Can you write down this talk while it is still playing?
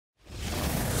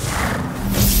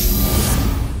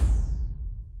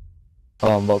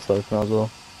Oh, I'm about to open as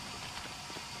well.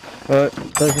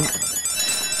 Alright, open.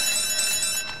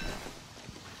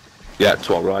 Yeah,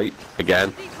 to our right,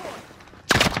 again.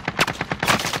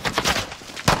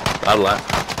 And left.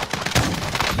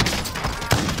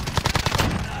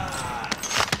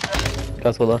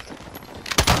 Guys go left.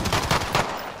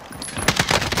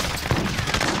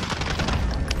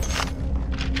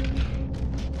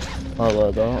 Oh,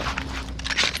 well, don't.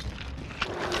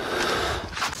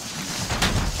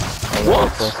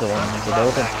 What? Also one with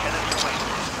open.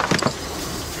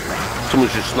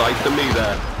 Someone's just sniped at me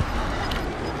there.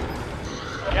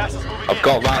 I've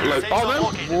got that look. Oh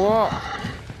no!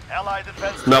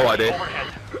 What? No idea.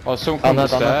 Oh, someone come up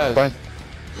the stairs.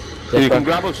 Yes, You can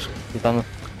grab us. He's down there.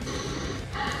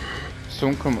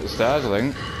 Someone come up the stairs, I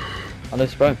think. I know,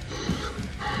 spray.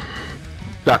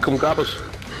 Yeah, come grab us.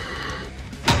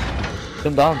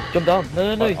 Jump down, jump down.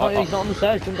 No, he's not on the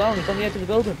stairs. Jump down, he's on the edge of the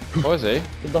building. Oh, is he?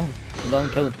 Jump down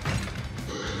and kill him.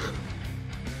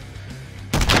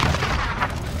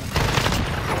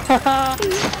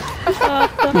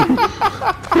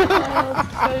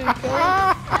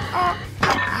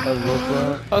 I love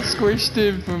that. I squished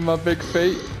him from my big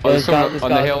feet. Yeah, Oh, someone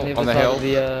on the hill, on the hill.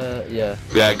 Yeah.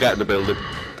 Yeah, get in the building.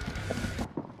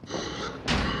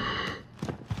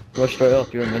 Rush straight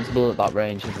up, you're invincible at that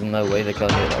range. There's no way they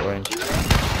can't you at that range.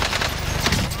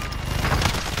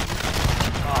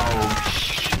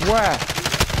 Where?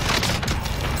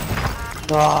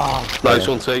 Ah, Nice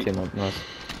one, T. Nice.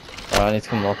 Alright, I need to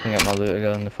come up and get my loot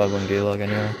again if I win gulag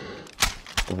anyway.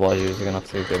 Otherwise, you're gonna have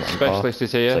to get my Specialist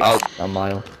is here. like a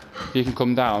mile. You can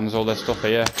come down, there's all this stuff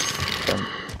here.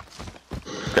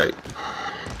 Okay.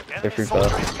 Go through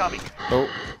first. Oh,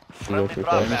 You go through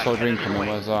there's a first. soldier incoming,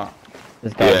 where's that?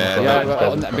 This guy.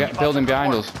 Yeah, Building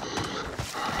behind us.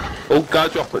 Oh, guy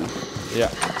dropping. Yeah.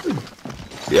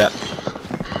 Yeah.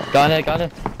 Guy in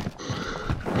there.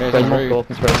 Here's Spray the more, roof. go up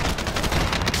and spray.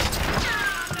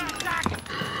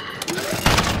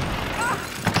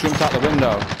 Jumped out the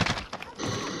window.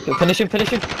 Finish him.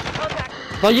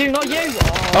 Not you!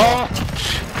 Oh!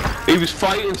 He was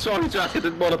fighting, sorry Jack, I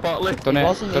didn't want to bottle it. Done it,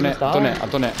 wasn't, he done was it, down. done it,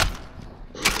 I've done it.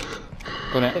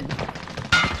 Done it.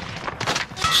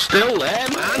 Still there,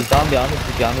 man. He's down behind us,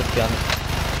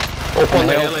 Up on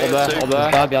the hill, hill, up there. There's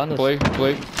a guy behind us.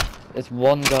 Blue. There's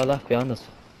one guy left behind us.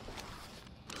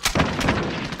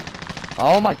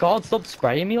 Oh my god, stop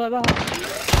spraying me like that.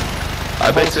 I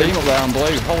Whole bet team up there on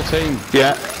blue, whole team.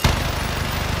 Yeah.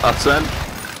 That's them.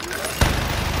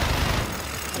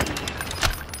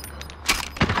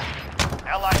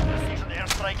 Allied precision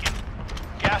airstrike.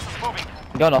 Gas is moving.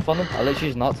 I'm going off on them. I literally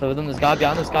just knocked two of them. There's a guy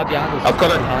behind us. I've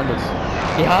got it.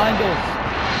 Behind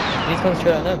us. He's coming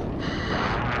straight at him.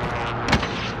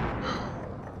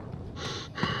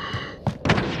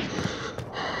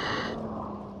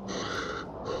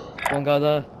 One guy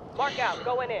there. Mark out,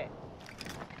 going in.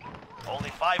 Only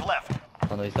 5 left.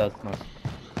 Oh no, he's dead. Nice.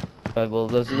 Right, well,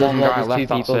 there's One guy two left,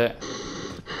 that's people.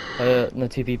 it. No,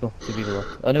 two people left.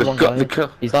 I know They've one got- guy. they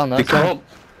can't- He's down there. They can't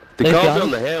be behind on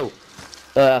us. the hill.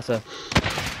 That's it.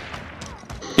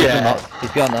 Yeah.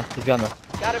 He's behind there.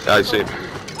 Got it. I see.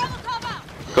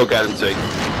 Go get him, T.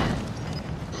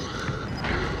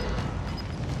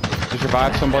 You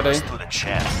survived somebody? Stood a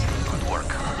chance. Good work.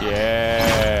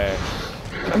 Yeah.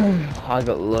 I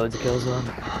got loads of kills on.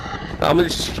 How many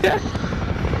did you get?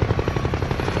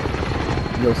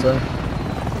 You'll say.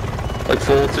 Like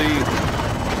 14.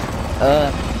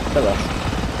 Bit less.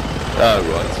 Oh,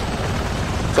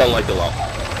 right. Felt like a lot.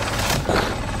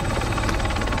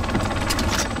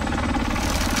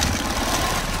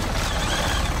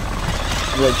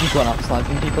 Yeah, just went up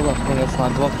sniping people. I think I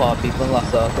sniped about 5 people in the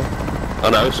last circle. I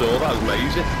know, so that was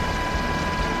amazing.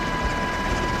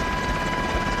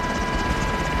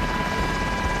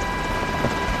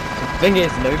 Thing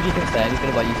is, nobody can say anything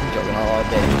about using Juggernaut like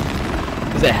this.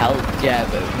 Because it helped, yeah,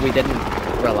 but we didn't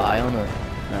rely on it.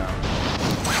 No.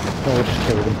 Oh, we just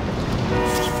killed him.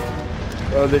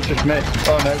 Oh, they just missed.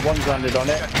 Oh no, one's landed on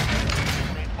it.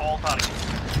 All targets.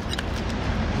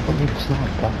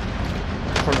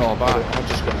 Front or back? I've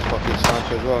just got a fucking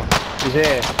sniper as well. He's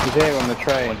here on the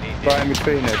train. Right in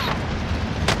between us.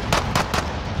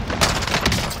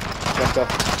 Left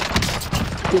off.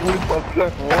 At the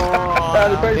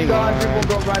same time,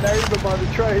 people got ran over by the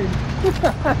train.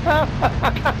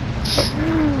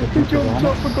 He jumped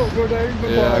up and got run over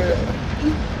by it.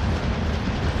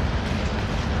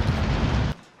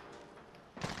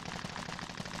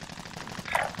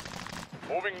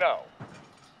 Moving now.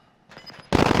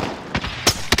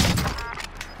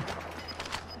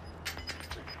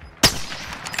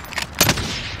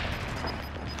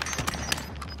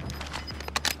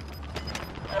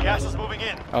 Gas Gas is moving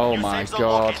in. Oh New my safe zone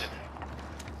God. located.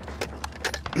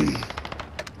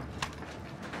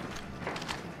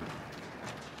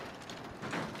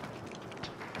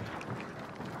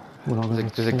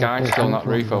 There's a guy still on that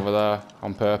roof over there,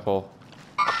 on purple.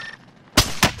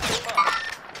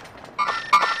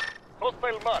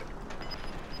 Hostile mark.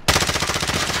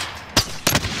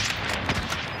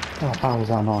 Oh, how was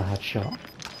that not a headshot?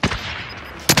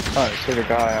 Oh, see the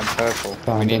guy on purple.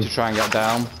 We need to try and get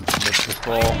down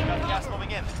before. Gas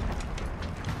moving in.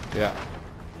 Yeah.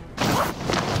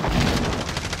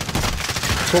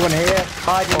 Someone here,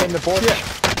 hiding in the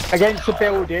bush. Against the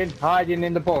building, hiding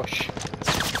in the bush.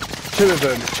 Two of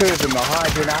them are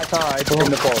hiding outside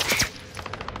in the bush.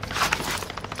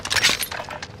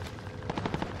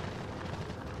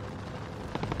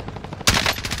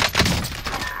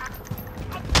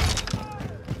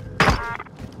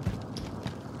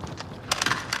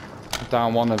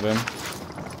 Down one of them.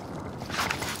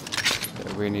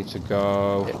 We need to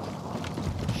go.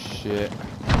 Shit.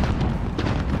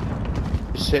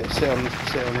 Sit on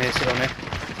here.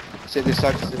 Sit this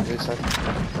side,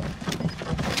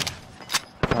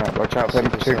 Alright, watch out for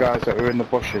them two guys that were in the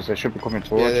bushes. They should be coming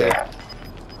towards you.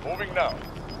 Moving now.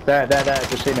 There.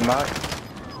 Just seen him, Mark.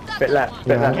 Bit left.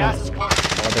 Gas is close.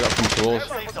 Oh, they got to come towards.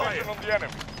 Safe zone. on the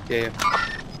enemy. Yeah.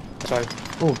 So,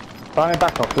 Flying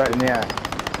back off, float in the air.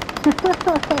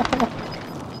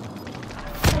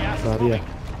 Gas is Bloody moving. yeah.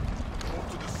 Move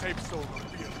to the safe zone.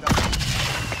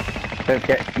 Don't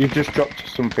forget, you just dropped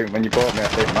something when you bought me, I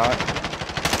think, Mark.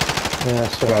 Yeah,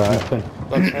 so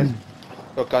nothing.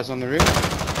 got guys on the roof.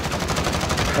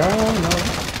 Oh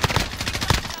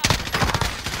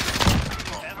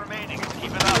And remaining.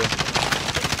 Keep it up.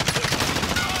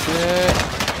 Shit.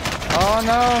 Oh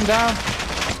no, I'm down.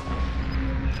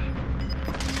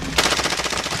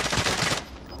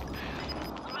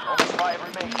 Only 5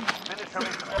 remain. Finish her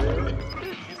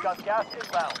mission. You've got gas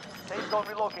inbound. Safe zone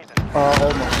relocated. Oh,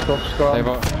 almost. Stuff's They've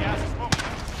gone. got, Gas is moving.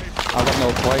 I've got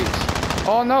no plates.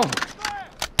 Oh no.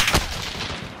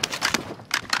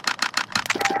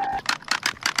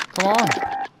 Come on.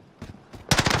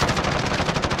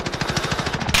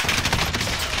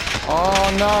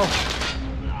 Oh no.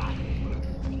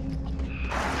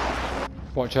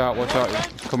 Watch out.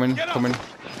 It's coming. It's coming.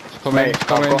 Mate, It's I've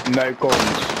coming. got no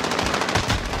guns.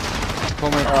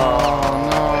 Coming.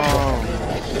 Oh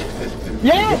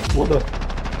Yeah! What the?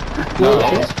 no.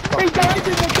 He died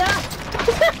in the gas!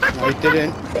 No, he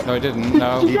didn't. No, he didn't.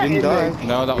 No. He didn't die.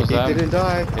 No, that was He them. didn't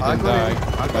die. He didn't die.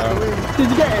 I got No. the win. Did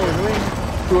you get him?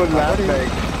 Good lad,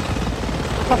 mate.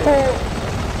 I thought,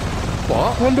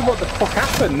 What? I wonder what the fuck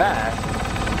happened there.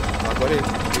 I got him.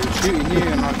 He was shooting you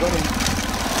and I got him.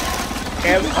 I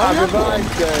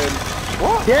revived him.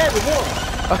 What? Yeah, we won.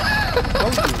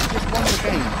 Told you, just won the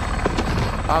game.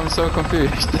 I'm so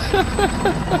confused.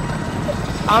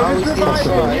 I was inside.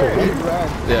 reviving He you. ran.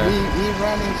 Yeah. He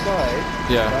ran inside.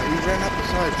 Yeah. He ran up the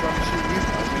side trying to shoot you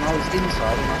guys, and I was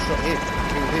inside and I shot him.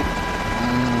 Killed him.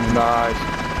 Nice.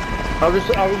 I was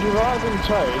reviving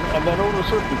Tone, and then all of a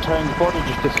sudden Tone's body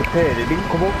just disappeared. It didn't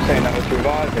come up saying I was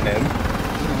reviving him.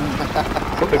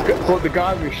 but the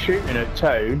guy was shooting at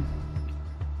Tone,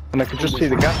 and I could just see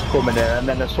the gas coming in, and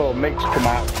then I saw Mix come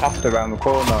out after around the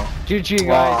corner. GG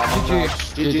Wow. guys.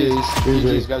 GG's.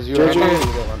 GG's guys, you were GG. happy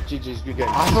with that one. GG's, good game.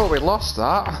 I thought we lost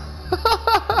that.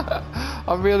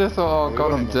 I really thought, oh We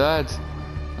god, won I'm it. dead.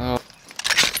 Oh.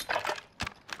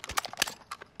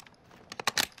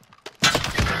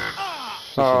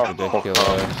 This Oh, is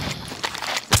ridiculous.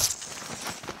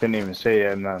 Didn't even see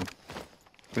him then.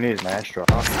 We need an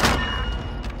airstrike.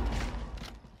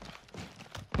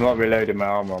 I'm not reloading my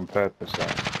armor on purpose though.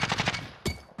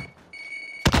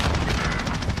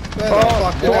 Where the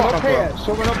fuck did that come from?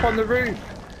 Someone up on the roof!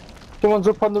 Someone's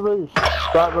up on the roof!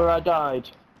 Right where I died.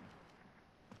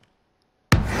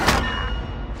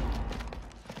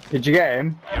 Did you get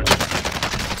him?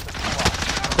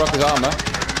 Broke his armor.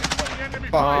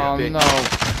 Oh Fuck, no.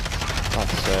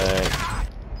 God's sake.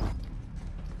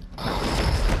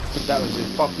 that was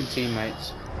his fucking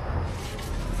teammates.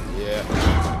 Yeah.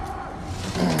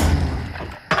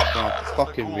 Oh,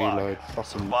 fucking reload. Fucking.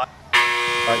 Survive.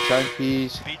 Right, Joe,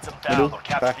 he's Beat them down middle, or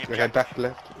capture back, the okay, objective. back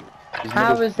left. He's How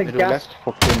middle, is the middle gas left,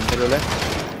 fucking middle left.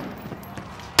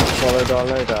 swallowed our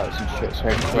loadouts and shit so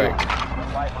quick?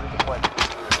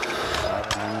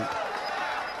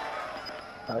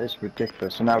 That is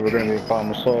ridiculous. And now we're going to be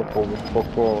final circle with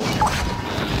fuck all.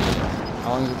 How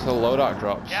long is it till loadout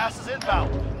drops? Gas is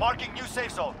inbound. Marking new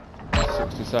safe zone.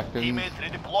 60 seconds. Teammate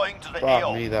redeploying to the Fuck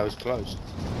AO. me, that was close.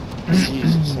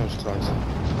 Jesus, that was close.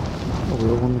 Oh, we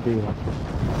all want to do that.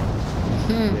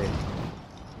 Yeah.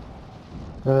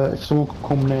 If someone could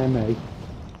come near me.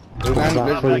 Land,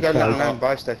 about let's go 3K. land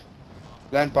buy station.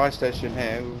 Land buy station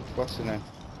here. What's the name?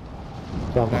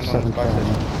 So I've got Land on this 7K. buy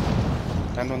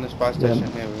station. Land on this buy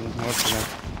station here. What's the name?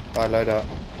 Buy load up.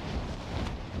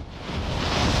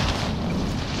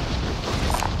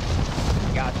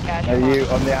 Got cash. Are you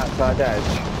on the outside edge?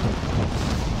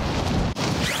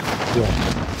 Yeah.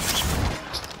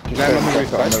 Land on the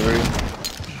roof, On guys. the roof.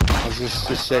 I was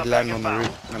just said land on the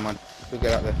roof. Never mind. We'll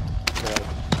get out there. Get out there.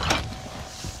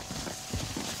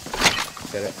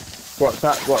 Get it. What's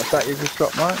that you just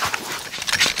got, Mike?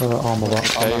 Armour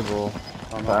box. Cable.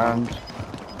 And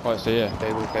Oh, it's here.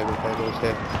 Cable, it's here.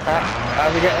 how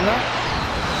are we getting that?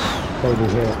 Cable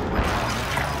here.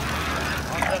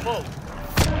 On the move.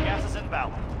 Gas is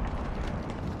inbound.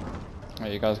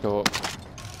 Right, you guys go up.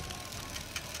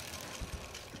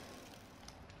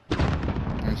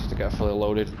 And just to get fully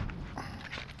loaded.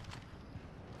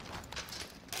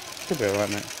 Should be alright,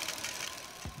 mate.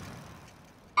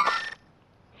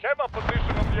 Have a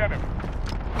position on the enemy.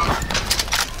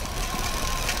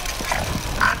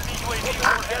 UAV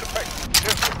overhead effect.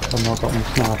 I've not got any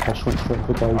sniper, I switched for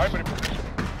the ghost. Primary position.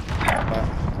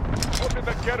 What's in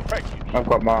the care package? I've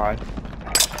got mine.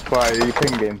 Why are you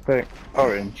pinging?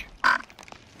 Orange.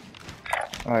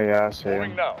 Oh yeah, I see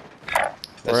Moving him. now.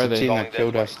 That's Where are the they? team that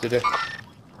killed us, did it?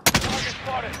 Target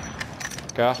spotted.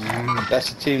 Gas.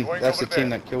 That's the team. That's the team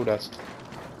that killed us.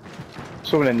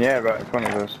 Someone in the air right in front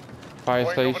of us. Fire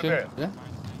Going over station. there. Yeah.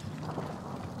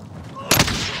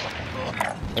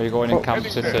 Are you going in Camp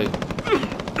heading City?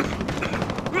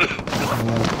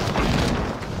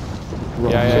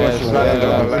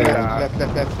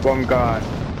 Left. One guy.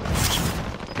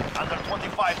 Under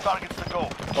 25 targets to go. Oh,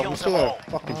 Kill we them still all.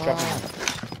 are fucking trapping.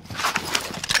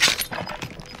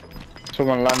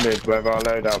 Someone landed wherever our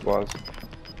loadout was.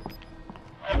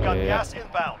 You've got Yeah. gas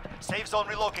inbound. Safe zone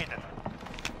relocated.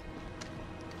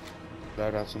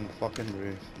 Load out on the fucking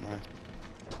roof. Nice.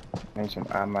 Need some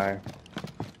ammo.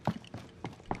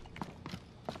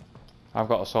 I've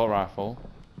got assault rifle.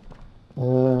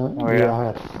 Yeah,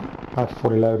 yeah. I had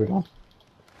fully loaded on.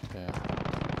 Yeah.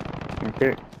 Thank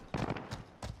you.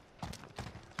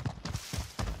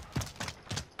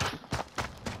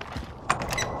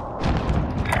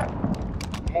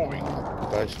 Moving.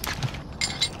 Guys.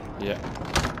 Yeah.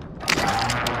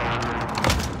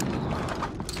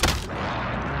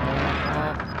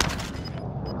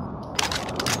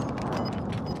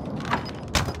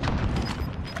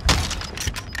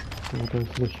 We'll go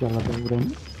for this yellow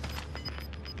building.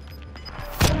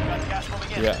 Got gas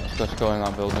moving in. Yeah, let's go in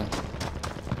that building.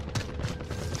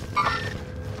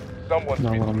 Someone's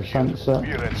No been one on the killed. sensor.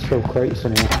 Be ready. Still crates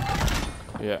in here.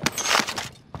 Yeah.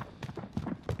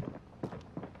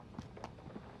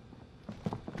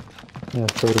 Yeah,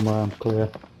 building around clear.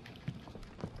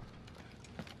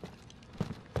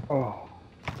 Oh.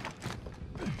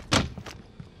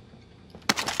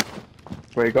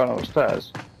 Where you going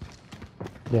upstairs?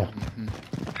 Yeah.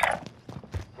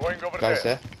 Going over Guys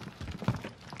there. there.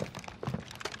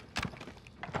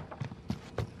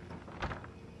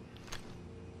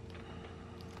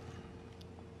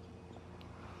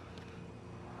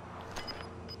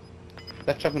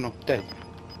 That juggernaut dead.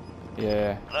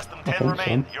 Yeah. Less than I 10 think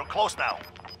remain. so. You're close now.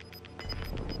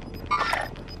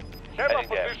 Have a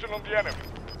position on the enemy.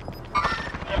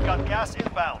 You've got gas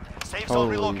inbound. Safe zone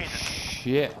Holy relocated.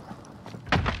 shit.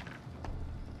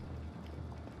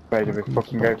 Where did we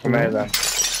fucking go from here then?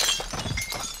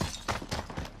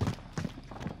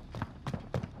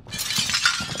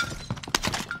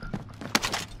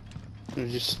 We'll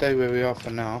just stay where we are for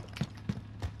now.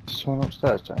 Someone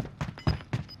upstairs, Jack?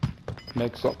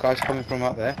 Mix. Got guys coming from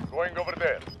up there. Going over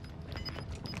there.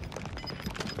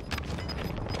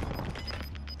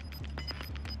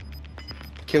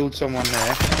 Killed someone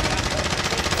there.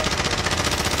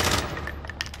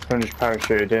 Someone just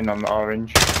parachuted in on the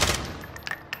orange.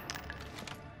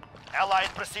 Allied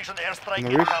precision airstrike On the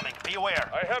roof? incoming. Be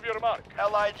aware. I have your mark.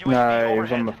 Allied UAV No, he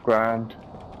was overhead. on the ground.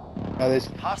 Oh,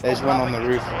 Hostile there's one on the dropping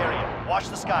roof. into area. Watch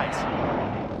the skies.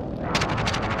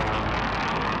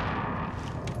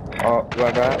 Oh,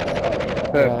 right there.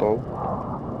 Purple.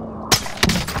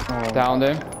 Oh, Downed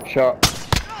him. shot.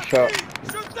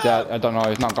 Yeah, I don't know,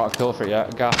 he's not got a kill for it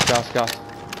yet. Gas.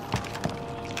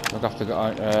 We'll have to go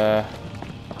out.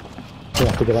 We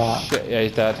have to get out. Shit, yeah,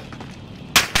 he's dead.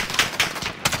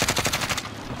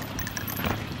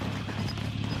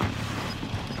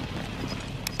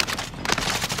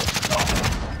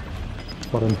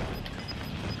 Got him.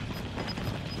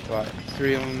 Right,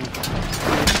 3 on...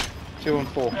 2 on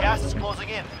 4. Gas is closing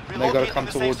in. They gotta Relocating come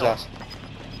the safe towards zone. us.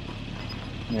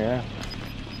 Yeah.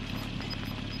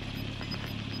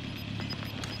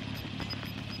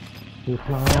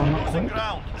 People are on that Losing quick.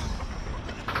 ground.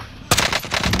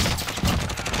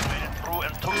 Made it through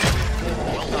and took it.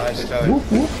 Well done. How's it going? Whoop,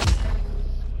 whoop.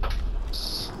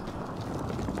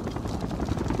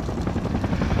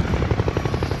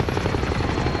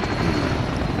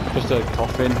 Just a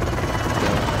coffin.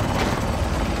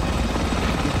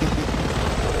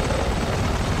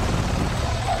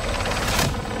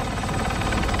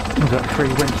 Was that 3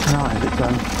 wins tonight, is it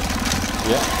done?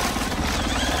 Yeah.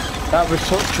 That was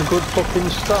such a good fucking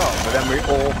start, but then we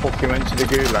all fucking went to the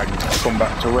gulag and come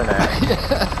back to win it.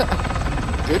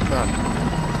 Good man.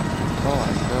 Oh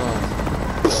my god.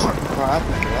 Quite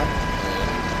happy for that.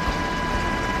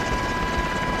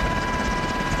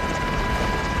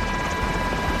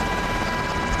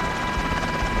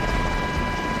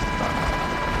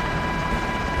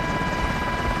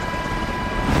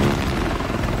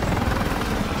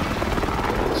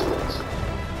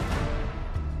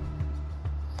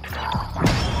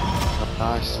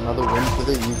 Nice, another win for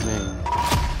the evening.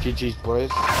 GG's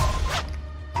boys.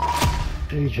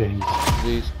 GG's.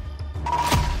 GG's. I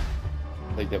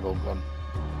think they've all gone.